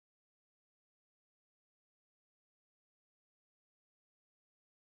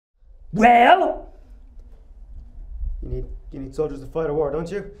Well? You need soldiers to fight a war, don't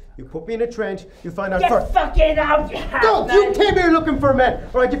you? You put me in a trench, you find out Get first. fucking out, you have, Don't! man. You came here looking for men!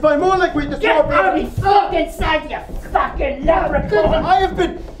 Alright, you find more like we the Get out of fucking sight, you fucking leprechaun! I have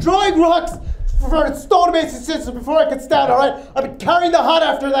been drawing rocks for stonemason since before I could stand, alright? I've been carrying the hut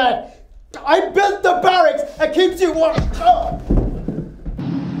after that. I built the barracks that keeps you warm. Oh.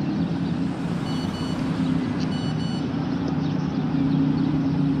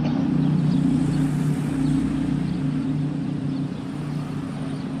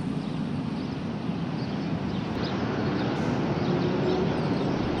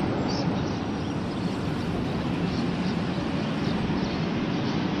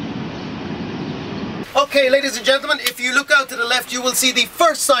 Okay, ladies and gentlemen, if you look out to the left, you will see the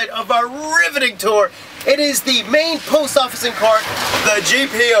first site of our riveting tour. It is the main post office in Cork, the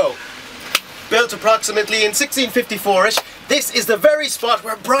GPO. Built approximately in 1654-ish, this is the very spot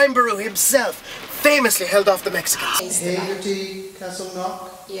where Brian Boru himself famously held off the Mexicans. Haggerty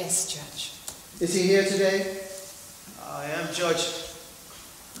Castleknock? Yes, Judge. Is he here today? I am, Judge.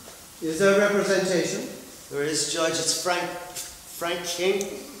 Is there representation? There is, Judge. It's Frank King.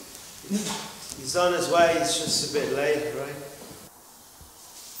 He's on his way, he's just a bit late, right?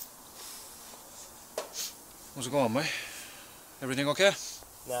 How's it going, mate? Everything okay?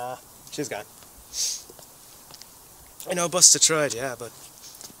 Nah, she's gone. I know Buster tried, yeah, but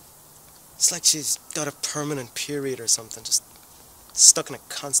it's like she's got a permanent period or something, just stuck in a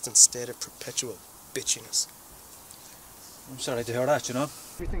constant state of perpetual bitchiness. I'm sorry to hear that, you know.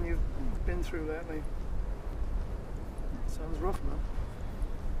 Everything you've been through lately sounds rough, man.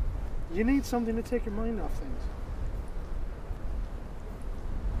 You need something to take your mind off things.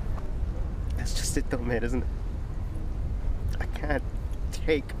 That's just it though, mate, isn't it? I can't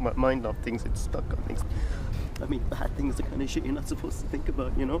take my mind off things, it's stuck on things. I mean, bad things are the kind of shit you're not supposed to think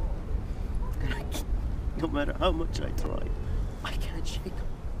about, you know? And no matter how much I try, I can't shake them.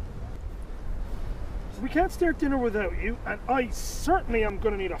 We can't start dinner without you, and I certainly am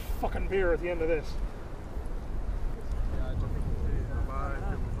going to need a fucking beer at the end of this.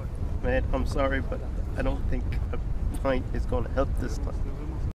 Mate, I'm sorry, but I don't think a pint is going to help this time.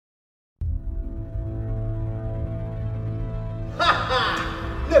 Ha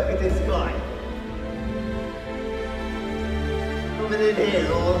ha! Look at this guy! Coming in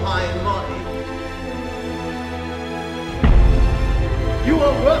here all high and mighty. You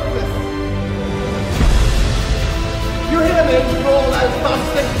are worthless! You hear me? Roll out!